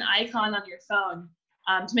way you have an icon on your phone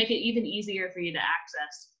to make it even easier for you to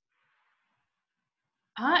access.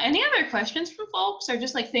 Any other questions from folks or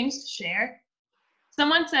just like things to share?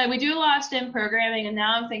 Someone said, we do a lot of STEM programming and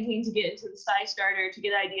now I'm thinking to get into the SciStarter to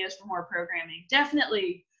get ideas for more programming.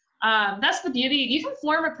 Definitely, that's the beauty. You can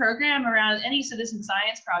form a program around any citizen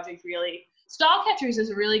science project really. Stall catchers is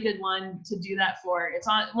a really good one to do that for. It's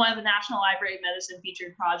on one of the National Library of Medicine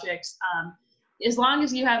featured projects. As long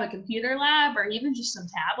as you have a computer lab or even just some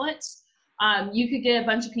tablets, you could get a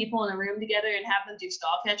bunch of people in a room together and have them do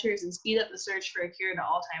stall catchers and speed up the search for a cure to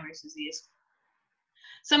Alzheimer's disease.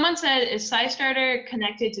 Someone said, is SciStarter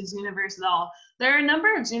connected to Zooniverse at all? There are a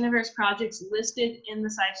number of Zooniverse projects listed in the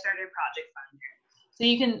SciStarter project finder. So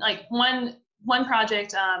you can, like one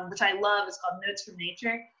project, which I love, is called Notes from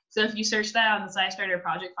Nature. So if you search that on the SciStarter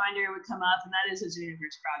project finder, it would come up, and that is a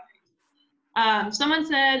Zooniverse project. Someone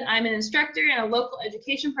said, I'm an instructor in a local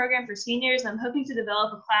education program for seniors. I'm hoping to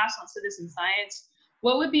develop a class on citizen science.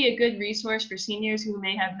 What would be a good resource for seniors who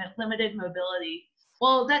may have limited mobility?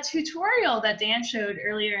 Well, that tutorial that Dan showed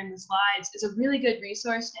earlier in the slides is a really good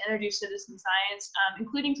resource to introduce citizen science,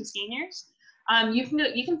 including to seniors. You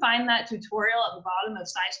can find that tutorial at the bottom of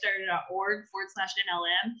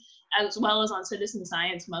SciStarter.org/NLM, as well as on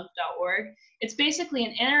citizensciencemonth.org. It's basically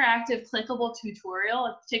an interactive, clickable tutorial.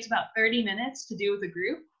 It takes about 30 minutes to do with a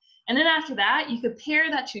group. And then after that, you could pair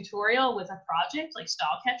that tutorial with a project like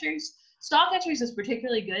stall catchers. Stall catchers is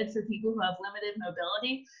particularly good for people who have limited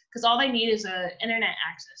mobility because all they need is internet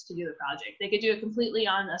access to do the project. They could do it completely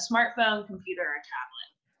on a smartphone, computer, or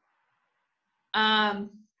tablet.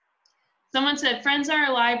 Someone said, Friends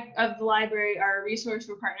of the Library are a resource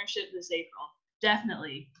for partnership this April.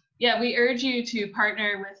 Definitely. Yeah, we urge you to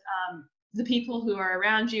partner with the people who are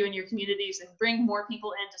around you in your communities and bring more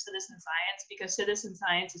people into citizen science because citizen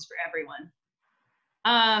science is for everyone.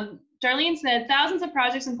 Darlene said, thousands of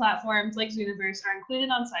projects and platforms like Zooniverse are included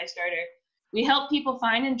on SciStarter. We help people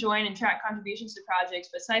find and join and track contributions to projects,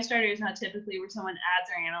 but SciStarter is not typically where someone adds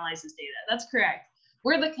or analyzes data. That's correct.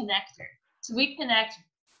 We're the connector. So we connect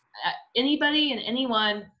anybody and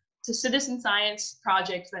anyone to citizen science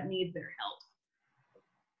projects that need their help.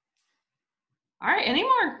 All right, any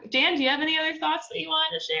more? Dan, do you have any other thoughts that you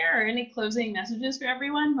wanted to share or any closing messages for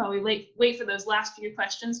everyone while we wait for those last few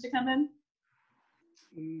questions to come in?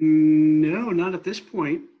 No, not at this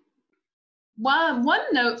point. One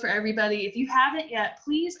note for everybody, if you haven't yet,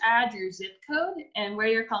 please add your zip code and where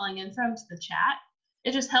you're calling in from to the chat.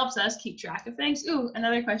 It just helps us keep track of things. Ooh,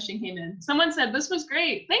 another question came in. Someone said, this was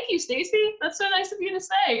great. Thank you, Stacy. That's so nice of you to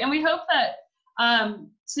say. And we hope that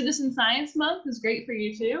Citizen Science Month is great for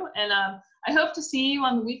you too. And I hope to see you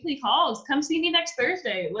on the weekly calls. Come see me next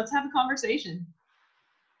Thursday. Let's have a conversation.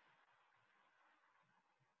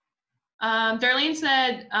 Darlene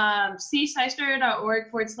said, see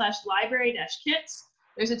SciStarter.org/library-kits.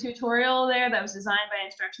 There's a tutorial there that was designed by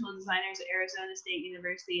instructional designers at Arizona State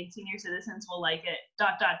University, and senior citizens will like it, ...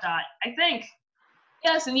 I think.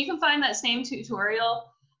 Yes, and you can find that same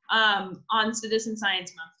tutorial on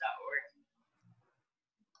citizensciencemonth.org.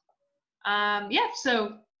 Yeah,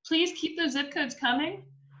 so please keep those zip codes coming.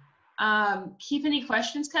 Keep any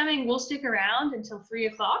questions coming. We'll stick around until 3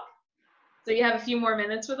 o'clock. So you have a few more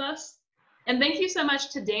minutes with us. And thank you so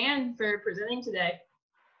much to Dan for presenting today.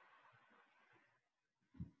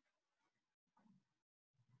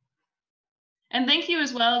 And thank you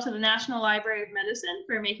as well to the National Library of Medicine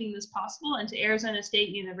for making this possible, and to Arizona State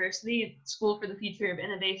University School for the Future of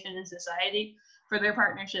Innovation and Society for their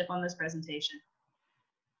partnership on this presentation.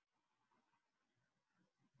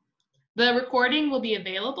 The recording will be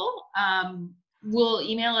available. We'll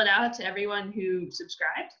email it out to everyone who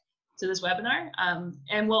subscribed to this webinar,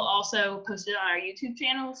 and we'll also post it on our YouTube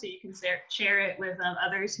channel so you can share it with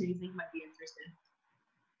others who you think might be interested.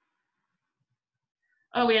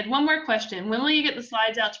 Oh, we had one more question. When will you get the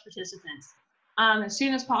slides out to participants? As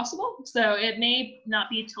soon as possible. So it may not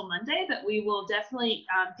be till Monday, but we will definitely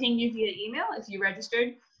ping you via email if you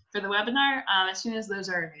registered for the webinar as soon as those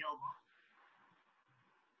are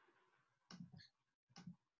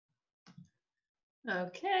available.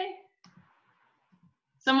 Okay.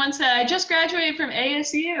 Someone said, I just graduated from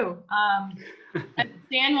ASU.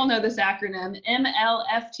 Dan will know this acronym,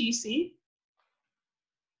 MLFTC.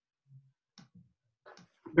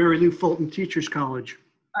 Mary Lou Fulton Teachers College.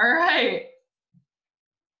 All right.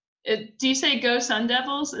 Do you say go Sun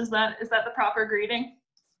Devils? Is that the proper greeting?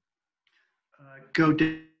 Go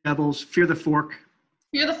Devils, fear the fork.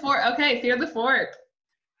 Fear the fork, okay, fear the fork.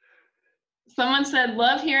 Someone said,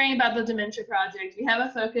 love hearing about the Dementia Project. We have a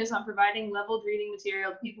focus on providing leveled reading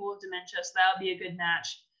material to people with dementia, so that would be a good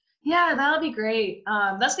match. Yeah, that'll be great.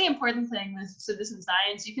 That's the important thing with citizen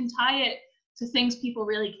science. You can tie it to things people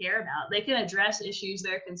really care about. They can address issues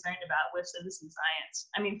they're concerned about with citizen science.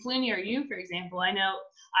 I mean, flu near you, for example, I know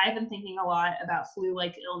I've been thinking a lot about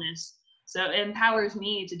flu-like illness, so it empowers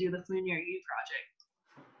me to do the Flu Near You project.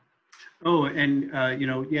 Oh, and you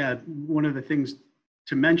know, yeah, one of the things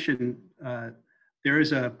to mention, there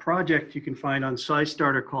is a project you can find on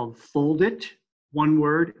SciStarter called Foldit, one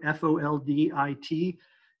word, F-O-L-D-I-T,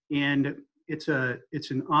 and it's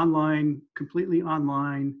an online, completely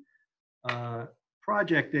online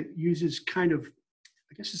project that uses kind of,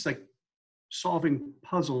 I guess it's like solving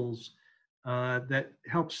puzzles that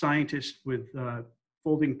help scientists with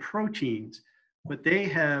folding proteins, but they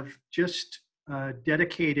have just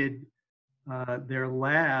dedicated their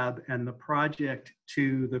lab and the project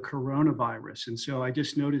to the coronavirus. And so I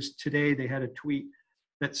just noticed today they had a tweet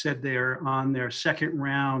that said they're on their second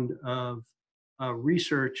round of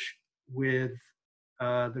research with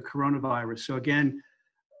the coronavirus. So again,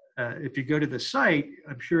 if you go to the site,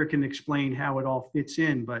 I'm sure it can explain how it all fits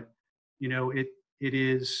in, but you know,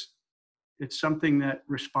 it's something that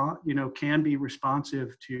can be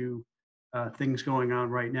responsive to things going on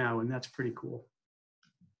right now, and that's pretty cool.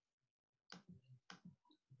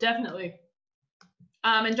 Definitely.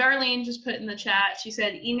 And Darlene just put in the chat, she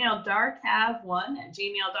said, email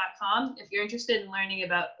darcav1@gmail.com if you're interested in learning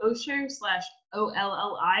about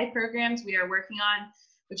OSHR/OLLI programs we are working on,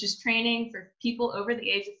 which is training for people over the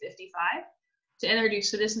age of 55 to introduce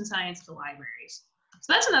citizen science to libraries.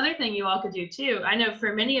 So that's another thing you all could do too. I know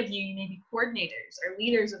for many of you, you may be coordinators or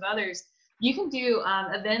leaders of others. You can do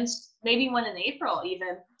events, maybe one in April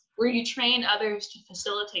even, where you train others to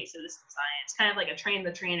facilitate citizen science, kind of like a train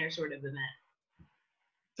the trainer sort of event.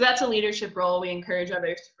 So that's a leadership role we encourage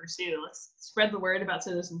others to pursue. Let's spread the word about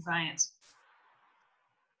citizen science.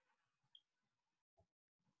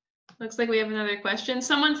 Looks like we have another question.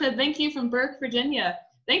 Someone said, thank you from Burke, Virginia.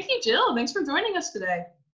 Thank you, Jill. Thanks for joining us today.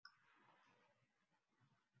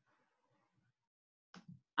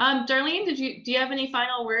 Darlene, do you have any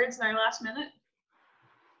final words in our last minute?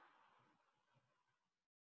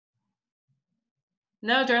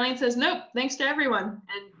 No, Darlene says, nope, thanks to everyone.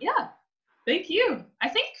 And yeah, thank you. I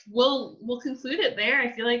think we'll conclude it there.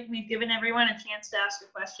 I feel like we've given everyone a chance to ask a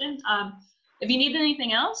question. If you need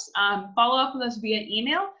anything else, follow up with us via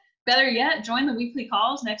email. Better yet, join the weekly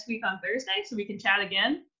calls next week on Thursday so we can chat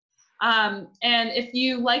again. And if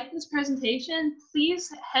you like this presentation,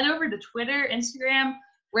 please head over to Twitter, Instagram,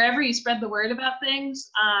 wherever you spread the word about things,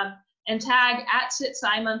 and tag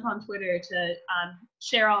 @SciStarter on Twitter to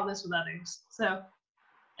share all this with others. So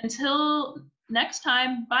until next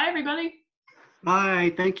time, bye everybody.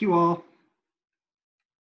 Bye, thank you all.